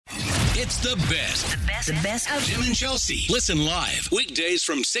It's the best. The best of Tim and Chelsea. Listen live weekdays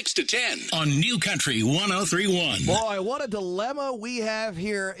from 6 to 10 on New Country 103.1. Boy, what a dilemma we have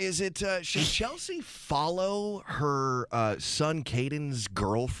here. Is it, should Chelsea follow her son Caden's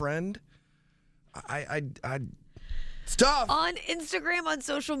girlfriend? It's tough. On Instagram, on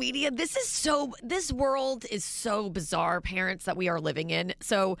social media, this world is so bizarre, parents, that we are living in.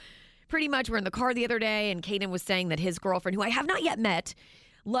 So pretty much we're in the car the other day, and Caden was saying that his girlfriend, who I have not yet met,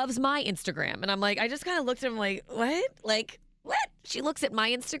 loves my Instagram. And I'm like, I just kind of looked at him like, what? Like, what? She looks at my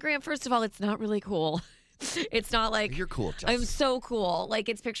Instagram. First of all, it's not really cool. It's not like You're cool, Chelsea. I'm so cool. Like,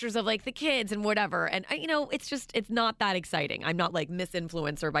 it's pictures of like the kids and whatever. And it's not that exciting. I'm not like Miss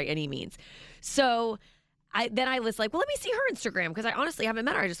Influencer by any means. So I was like, well, let me see her Instagram, because I honestly haven't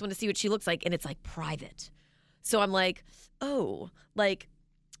met her. I just want to see what she looks like, and it's like private. So I'm like, oh, like,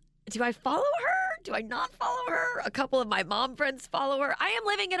 do I follow her? Do I not follow her? A couple of my mom friends follow her. I am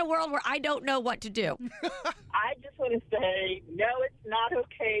living in a world where I don't know what to do. I just want to say, no, it's not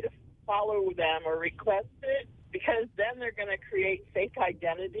okay to follow them or request it, because then they're going to create fake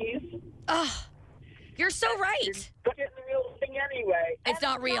identities. Ugh, you're so right. But it's the real thing anyway. It's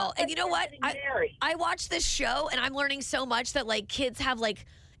not real. And you know what? I watch this show, and I'm learning so much that, like, kids have, like,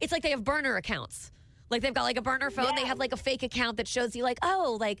 it's like they have burner accounts. Like, they've got, like, a burner phone. Yeah. They have, like, a fake account that shows you, like,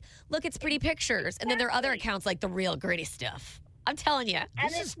 oh, like, look, it's pretty pictures. And then there are other accounts, like, the real gritty stuff. I'm telling you.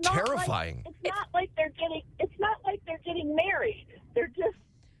 This is terrifying. It's not like they're getting married. They're just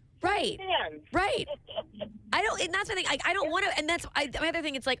right. fans. Right. And that's the thing. I don't want to, and that's my other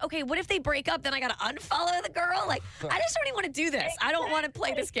thing. It's like, okay, what if they break up? Then I got to unfollow the girl? Like, I just don't even want to do this. I don't want to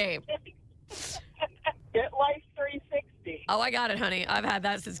play this game. Get Life 360. Oh, I got it, honey. I've had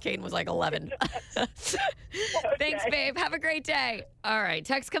that since Caden was like 11. Thanks, babe. Have a great day. All right.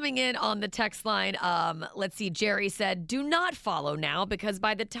 Text coming in on the text line. Let's see. Jerry said, do not follow now, because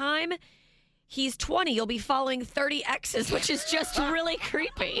by the time he's 20, you'll be following 30 exes, which is just really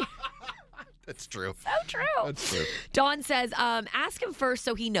creepy. That's true. So true. That's true. Dawn says, ask him first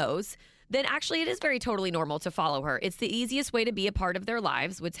so he knows. Then actually it is very totally normal to follow her. It's the easiest way to be a part of their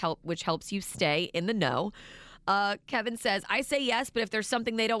lives, which helps you stay in the know. Kevin says, I say yes, but if there's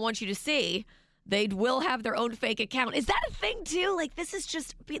something they don't want you to see, they will have their own fake account. Is that a thing too? Like, this is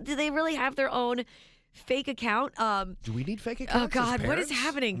just, do they really have their own fake account? Do we need fake accounts? Oh, God, as what is parents?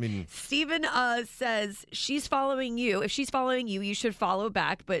 happening? I mean, Steven says, she's following you. If she's following you, you should follow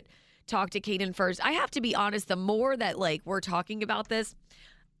back, but talk to Caden first. I have to be honest, the more that, like, we're talking about this,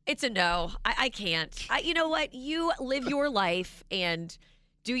 it's a no. I can't. You know what? You live your life and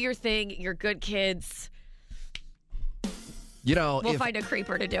do your thing. You're good kids. We'll find a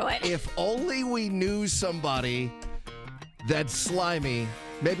creeper to do it. If only we knew somebody that's slimy,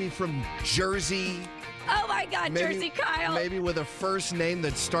 maybe from Jersey. Oh, my God, Maybe, Jersey Kyle. Maybe with a first name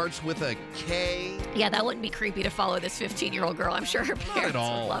that starts with a K. Yeah, that wouldn't be creepy to follow this 15-year-old girl. I'm sure her parents would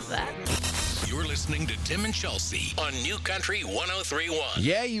love that. You're listening to Tim and Chelsea on New Country 103.1.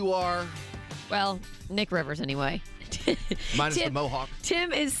 Yeah, you are. Well, Nick Rivers anyway. Minus the mohawk.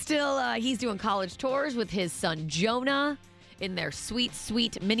 Tim is still, he's doing college tours with his son Jonah in their sweet,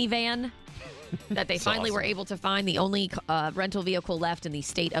 sweet minivan that they finally were able to find, the only rental vehicle left in the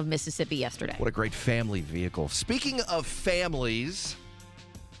state of Mississippi yesterday. What a great family vehicle. Speaking of families,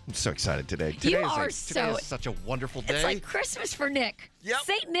 I'm so excited today. Today is such a wonderful day. It's like Christmas for Nick. Yep.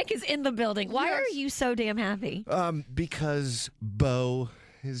 Saint Nick is in the building. Why are you so damn happy? Because Bo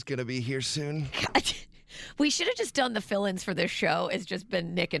is going to be here soon. We should have just done the fill-ins for this show. It's just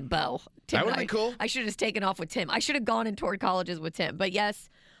been Nick and Bo. That would be cool. I should have just taken off with Tim. I should have gone and toured colleges with Tim. But yes,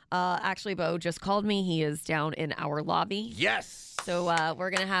 actually, Bo just called me. He is down in our lobby. Yes. So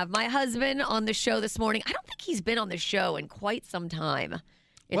we're going to have my husband on the show this morning. I don't think he's been on the show in quite some time.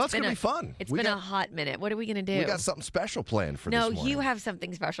 It's going to be fun. It's been a hot minute. What are we going to do? We got something special planned for this morning. No, you have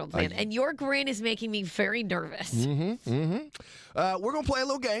something special planned. And your grin is making me very nervous. We're going to play a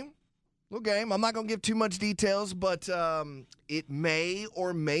little game. I'm not going to give too much details, but it may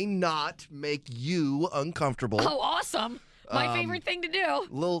or may not make you uncomfortable. Oh, awesome. My favorite thing to do.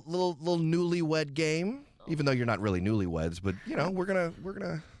 Little newlywed game, even though you're not really newlyweds, but we're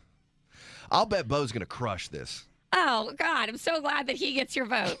gonna I'll bet Bo's gonna crush this. Oh, God, I'm so glad that he gets your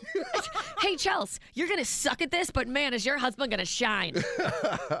vote. Hey, Chels, you're going to suck at this, but, man, is your husband going to shine?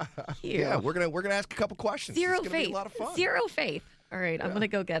 Yeah, we're gonna ask a couple questions. Zero it's faith. Be a lot of fun. Zero faith. All right, I'm going to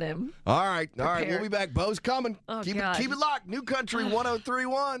go get him. All right. We'll Prepared. be back. Bo's coming. Oh, keep God. it locked. New Country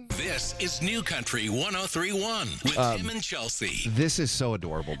 103.1. This is New Country 103.1 with Tim and Chelsea. This is so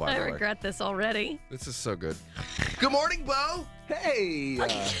adorable, by I the way. regret this already. This is so good. Good morning, Bo. Hey.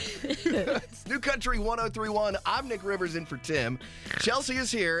 It's New Country 103.1. I'm Nick Rivers in for Tim. Chelsea is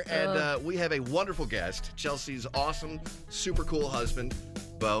here, and we have a wonderful guest. Chelsea's awesome, super cool husband,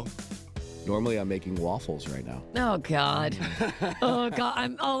 Bo. Normally I'm making waffles right now. Oh, God. Oh,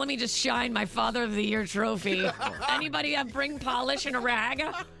 God. Let me just shine my Father of the Year trophy. Anybody bring polish and a rag?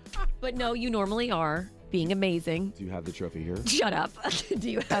 But no, you normally are being amazing. Do you have the trophy here? Shut up.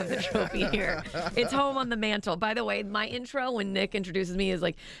 Do you have the trophy here? It's home on the mantle. By the way, my intro when Nick introduces me is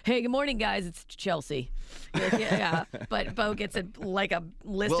like, hey, good morning, guys. It's Chelsea. Like, yeah. But Bo gets a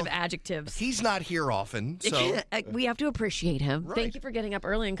list of adjectives. He's not here often, so We have to appreciate him. Right. Thank you for getting up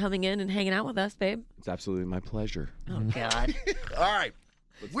early and coming in and hanging out with us, babe. It's absolutely my pleasure. Oh, God. all right.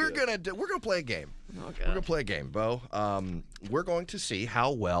 Let's We're do it. gonna play a game. Oh, We're gonna God. play a game, Bo. We're going to see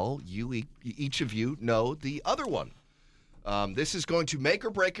how well each of you know the other one. This is going to make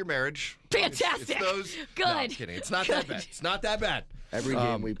or break your marriage. Fantastic. It's those. Good. No, I'm kidding. It's not that bad. It's not that bad. Every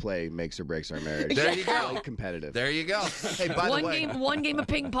game we play makes or breaks our marriage. There you go. Highly competitive. There you go. Hey, by the way, One game of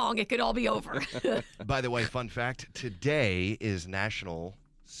ping pong, it could all be over. by the way, fun fact: today is National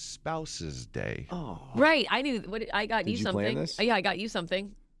Spouses Day. Oh. Right. I knew. I got Did you you something. plan this? Yeah, I got you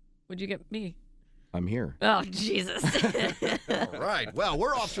something. What'd you get me? I'm here. Oh, Jesus. All right. Well,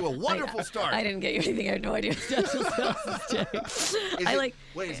 we're off to a wonderful start. I didn't get you anything. I had no idea. National Spouses Day.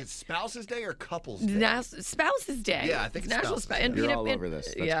 Wait, is it Spouses Day or Couples Day? Spouses Day. Yeah, I think it's National Spouses Spa- Day. and You're peanut- all over this.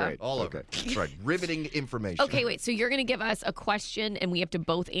 That's yeah. great. All over. That's right. Riveting information. Okay, wait. So you're going to give us a question, and we have to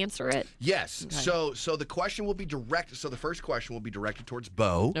both answer it. Yes. So the question will be directed. So the first question will be directed towards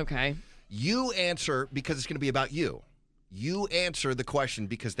Bo. Okay. You answer because it's going to be about you. You answer the question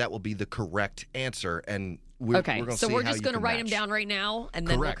because that will be the correct answer, and we're going to so see we're how just you going to can write them match. down right now, and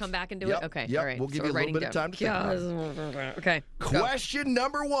then we'll Correct. come back and do Yep, it. Okay. yep. All right. We'll give so you a we're little writing bit of time to think about down. Okay. Question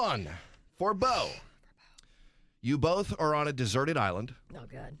number 1 for Bo. You both are on a deserted island, Oh,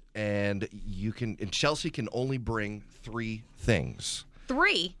 God. and Chelsea can only bring 3 things.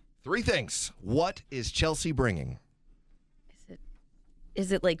 3. 3 things. What is Chelsea bringing?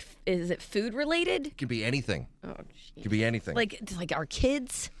 Is it food related? It can be anything. Oh, It geez. could be anything. Like our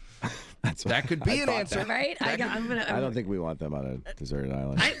kids, That's what that could be I an thought answer. right? I don't think we want them on a deserted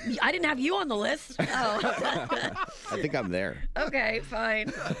island. I didn't have you on the list. Oh. I think I'm there. Okay,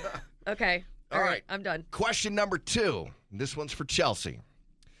 fine. Okay. All right. I'm done. Question number 2. This one's for Chelsea.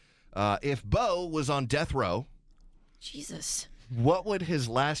 If Bo was on death row, Jesus. what would his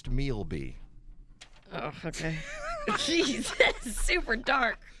last meal be? Oh, okay. Jesus, super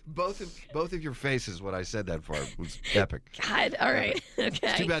dark. Both of your faces when I said that part was epic. God. All right. Okay.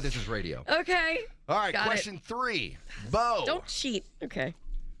 It's too bad this is radio. Okay. All right, Got question 3. Bo, Don't cheat. Okay.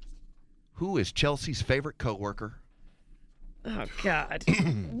 who is Chelsea's favorite coworker? Oh God.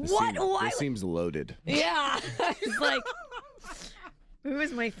 What? Why? This seems loaded. Yeah. I was like, who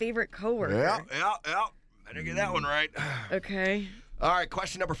is my favorite coworker? Yeah. Better get that one right. Okay. All right,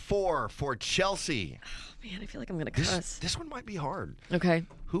 question number 4 for Chelsea. Oh, man, I feel like I'm gonna cuss. This one might be hard. Okay.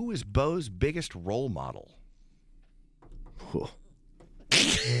 Who is Bo's biggest role model? Whew.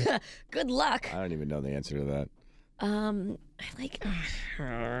 Good luck. I don't even know the answer to that. I like.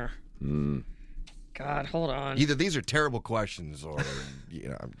 God, hold on. Either these are terrible questions or,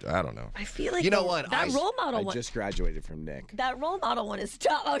 I don't know. I feel like You know what? That role model I one. just graduated from Nick. That role model one is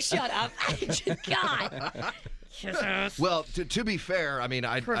tough. Oh, shut up. God. Jesus. Well, to be fair, I mean,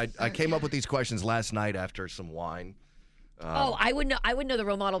 I came up with these questions last night after some wine. Oh, I would know the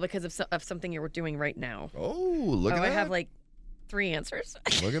role model because of something you're doing right now. Oh, look at I that. have like 3 answers.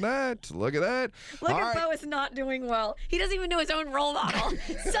 Look at that. Look at that. Look All at right. Bo is not doing well. He doesn't even know his own role model.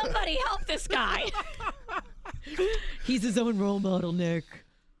 Somebody help this guy. He's his own role model, Nick.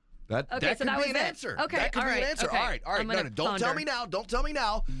 That Okay, could so that be was an it. answer. Okay, that could all be right, an answer. okay. All right. I'm gonna Don't tell ponder. me now. Don't tell me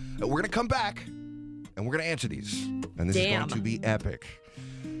now. We're going to come back, and we're going to answer these. And this Damn. is going to be epic.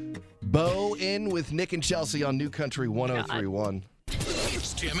 Bo in with Nick and Chelsea on New Country 103.1.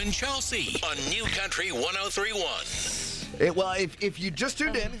 It's Tim and Chelsea on New Country 103.1. Well, if you just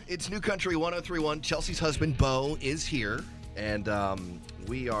tuned in, it's New Country 103.1. Chelsea's husband, Bo, is here. And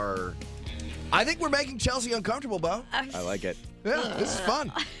we are... I think we're making Chelsea uncomfortable, Bo. I like it. Yeah, this is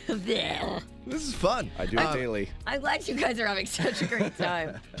fun. Bleh. This is fun. I do it daily. I'm glad you guys are having such a great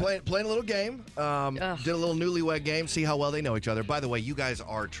time. Playing a little game. Did a little newlywed game. See how well they know each other. By the way, you guys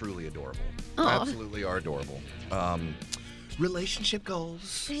are truly adorable. Aw. Absolutely are adorable. Relationship goals.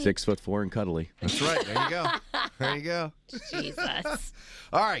 6'4" and cuddly. That's right. There you go. There you go. Jesus.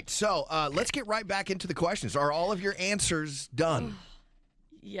 All right, so let's get right back into the questions. Are all of your answers done?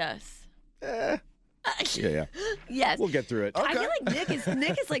 Yes. Yeah. Yes. We'll get through it. I feel like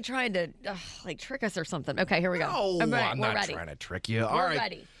Nick is like trying to like trick us or something. Okay, here we go. No, I'm ready. I'm We're not ready. trying to trick you. All We're right.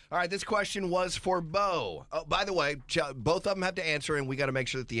 ready. All right, this question was for Bo. Oh, by the way, both of them have to answer, and we got to make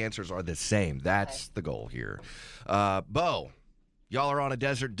sure that the answers are the same. That's the goal here. Bo, y'all are on a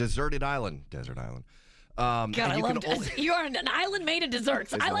deserted island. Desert island. God, and I you love can only- You are an island made of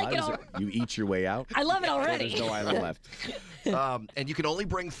desserts. I like it all. You eat your way out. I love it already. There's no island left. and you can only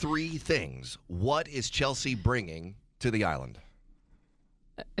bring 3 things. What is Chelsea bringing to the island?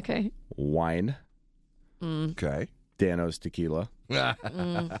 Okay. Wine, Okay. Danos tequila. Huh?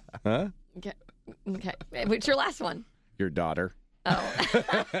 Okay. Okay. What's your last one? Your daughter. Oh.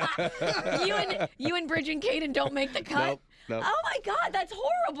 you and Bridge and Kaden don't make the cut? Nope. Oh my God, that's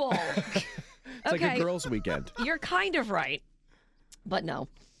horrible. It's like a girls' weekend. You're kind of right, but no.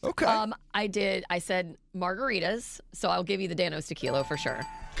 Okay. I said margaritas, so I'll give you the Danos tequila for sure.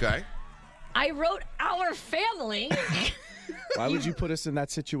 Okay. I wrote our family. Why would you put us in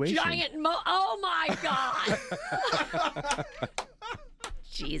that situation? Oh my God.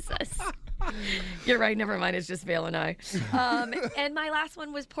 Jesus. You're right. Never mind. It's just Vale and I. And my last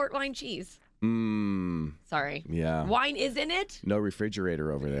one was port wine cheese. Sorry. Yeah. Wine is in it. No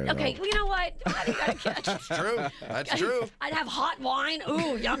refrigerator over there. Okay. though. Well, you know what? That's true. That's true. I'd have hot wine.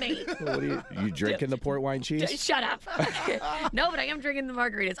 Ooh, yummy. What are you drinking the port wine cheese? Shut up. No, but I am drinking the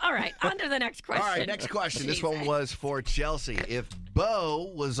margaritas. All right. On to the next question. All right, next question. This Jesus. one was for Chelsea. If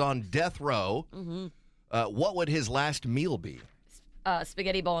Bo was on death row, what would his last meal be?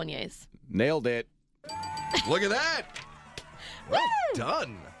 Spaghetti bolognese. Nailed it. Look at that. Well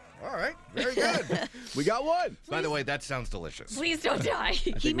done. All right, very good. We got one. By the way, that sounds delicious. Please don't die. I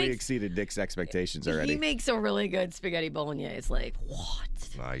think we exceeded Nick's expectations already. He makes a really good spaghetti bolognese. Like, what?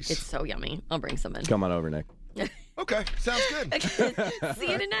 Nice. It's so yummy. I'll bring some in. Come on over, Nick. Okay, sounds good.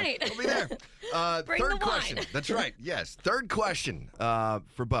 See you tonight. We'll be there. Bring Third the wine. question. That's right. Yes. Third question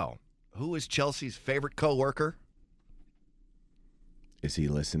for Bo. Who is Chelsea's favorite coworker? Is he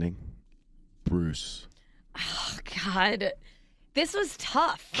listening? Bruce. Oh, God. This was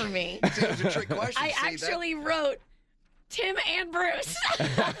tough for me. It was a trick question. I See, actually wrote Tim and Bruce.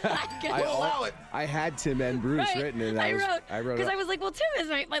 We'll allow it. I had Tim and Bruce Right. written, and I wrote it. I was like, well, Tim is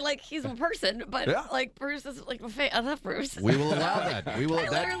like he's a person, but Yeah. like Bruce is like I love Bruce. We will allow that. We will. I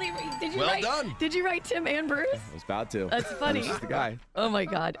literally did you Well write? done. Did you write Tim and Bruce? I was about to. That's funny. Bruce is the guy. Oh my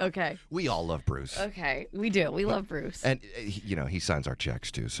God. Okay. We all love Bruce. Okay. We do. We love Bruce. And, he signs our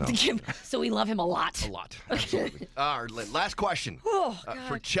checks, too, so. So we love him a lot. A lot. Absolutely. Our last question Oh,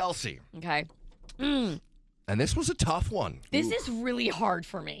 for God. Chelsea. Okay. And this was a tough one. This is really hard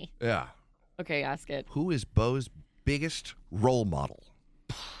for me. Yeah. Okay, ask it. Who is Bo's biggest role model?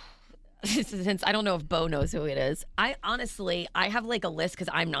 Since I don't know if Bo knows who it is. I have like a list because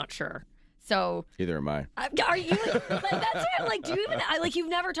I'm not sure. So Either am I. are you? Like, that's it. Like, do you even? You've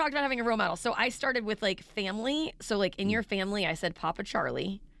never talked about having a role model. So I started with like family. So like in your family, I said Papa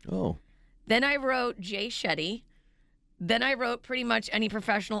Charlie. Oh. Then I wrote Jay Shetty. Then I wrote pretty much any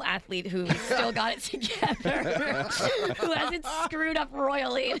professional athlete who still got it together, who hasn't screwed up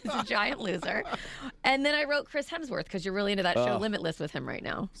royally and is a giant loser. And then I wrote Chris Hemsworth because you're really into that show Limitless with him right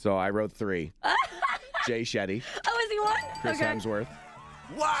now. So I wrote 3. Jay Shetty, Oh, is he one? Chris Okay. Hemsworth,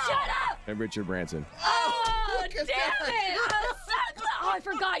 Wow. Shut up! and Richard Branson. Oh, Look damn at it! that. I was so close. Oh, I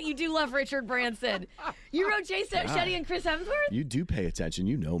forgot you do love Richard Branson. You wrote Jay Shetty and Chris Hemsworth? You do pay attention.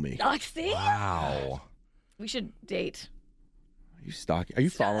 You know me. Oh, see? Wow. We should date. Are you stalking? Are you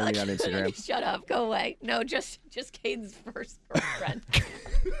following me on Instagram? Shut up. Go away. No, just Caden's first girlfriend.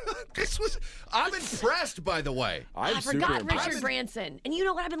 I'm impressed, by the way. I'm I super forgot impressed. Richard Branson. And you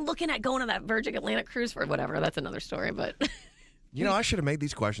know what? I've been looking at going on that Virgin Atlantic cruise for whatever. That's another story, but You know, I should have made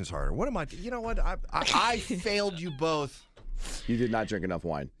these questions harder. What am I? You know what? I failed you both. You did not drink enough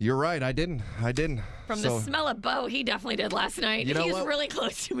wine. You're right. I didn't. from the smell of Bo, he definitely did last night. You know He's what? really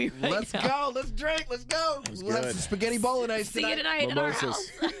close to me right Let's now. go. Let's drink. Let's go. We'll have good. some spaghetti bolognese See you tonight at our house.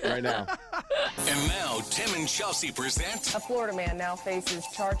 Mimosas right now. And now, Tim and Chelsea present A Florida man now faces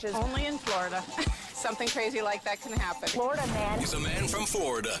charges. Only in Florida. Something crazy like that can happen. Florida man. is a man from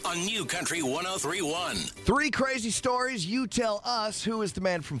Florida on New Country 103.1. 3 crazy stories. You tell us who is the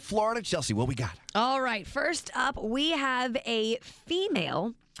man from Florida. Chelsea, what we got? All right. First up, we have a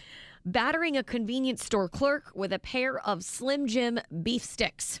female battering a convenience store clerk with a pair of Slim Jim beef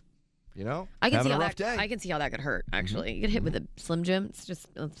sticks. You know, I can having see a how rough that. day. I can see how that could hurt. Actually, you get hit with a Slim Jim. It's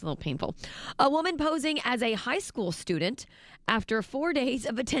a little painful. A woman posing as a high school student after 4 days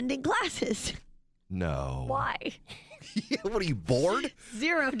of attending classes. No. Why? What are you, bored?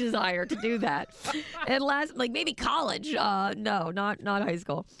 Zero desire to do that. And last, maybe college. No, not high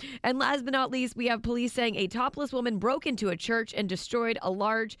school. And last but not least, we have police saying a topless woman broke into a church and destroyed a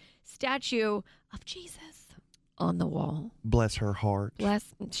large statue of Jesus on the wall. Bless her heart.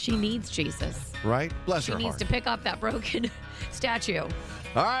 She needs Jesus. Right? Bless She her needs heart. to pick up that broken statue.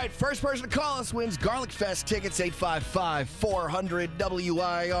 All right, first person to call us wins Garlic Fest tickets,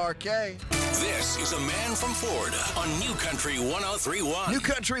 855-400-WIRK. This is a man from Florida on New Country 1031. New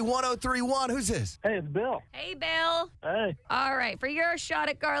Country 1031. Who's this? Hey, it's Bill. Hey, Bill. Hey. All right, for your shot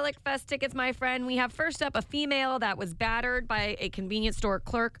at Garlic Fest tickets, my friend, we have first up a female that was battered by a convenience store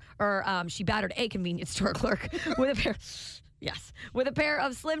clerk, or she battered a convenience store clerk with a pair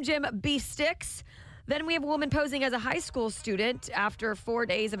of Slim Jim beef sticks. Then we have a woman posing as a high school student. After 4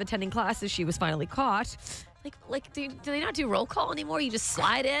 days of attending classes, she was finally caught. Do they not do roll call anymore? You just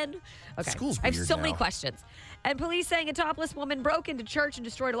slide in? Okay. School's I have weird so many now. questions. And police saying a topless woman broke into church and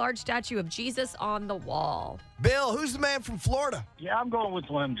destroyed a large statue of Jesus on the wall. Bill, who's the man from Florida? Yeah, I'm going with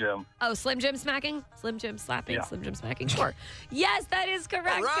Slim Jim. Oh, Slim Jim smacking? Slim Jim slapping? Yeah. Slim Jim smacking? Sure. Yes, that is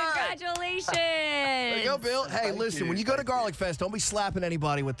correct. All right. Congratulations. There you go, Bill. Hey, listen, when you go to Garlic Fest, don't be slapping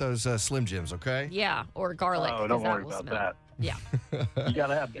anybody with those Slim Jims, okay? Yeah, or garlic. Oh, don't 'cause worry will about smell. that. Yeah. You got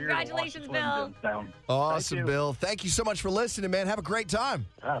to have beer to wash the Congratulations, Slim Bill. Jims down. Awesome, Thank you. Bill. Thank you so much for listening, man. Have a great time.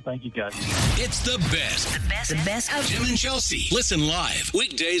 Thank you, guys. It's the best. The best of Jim and Chelsea. Listen live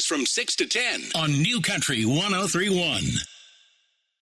weekdays from 6 to 10 on New Country 1031.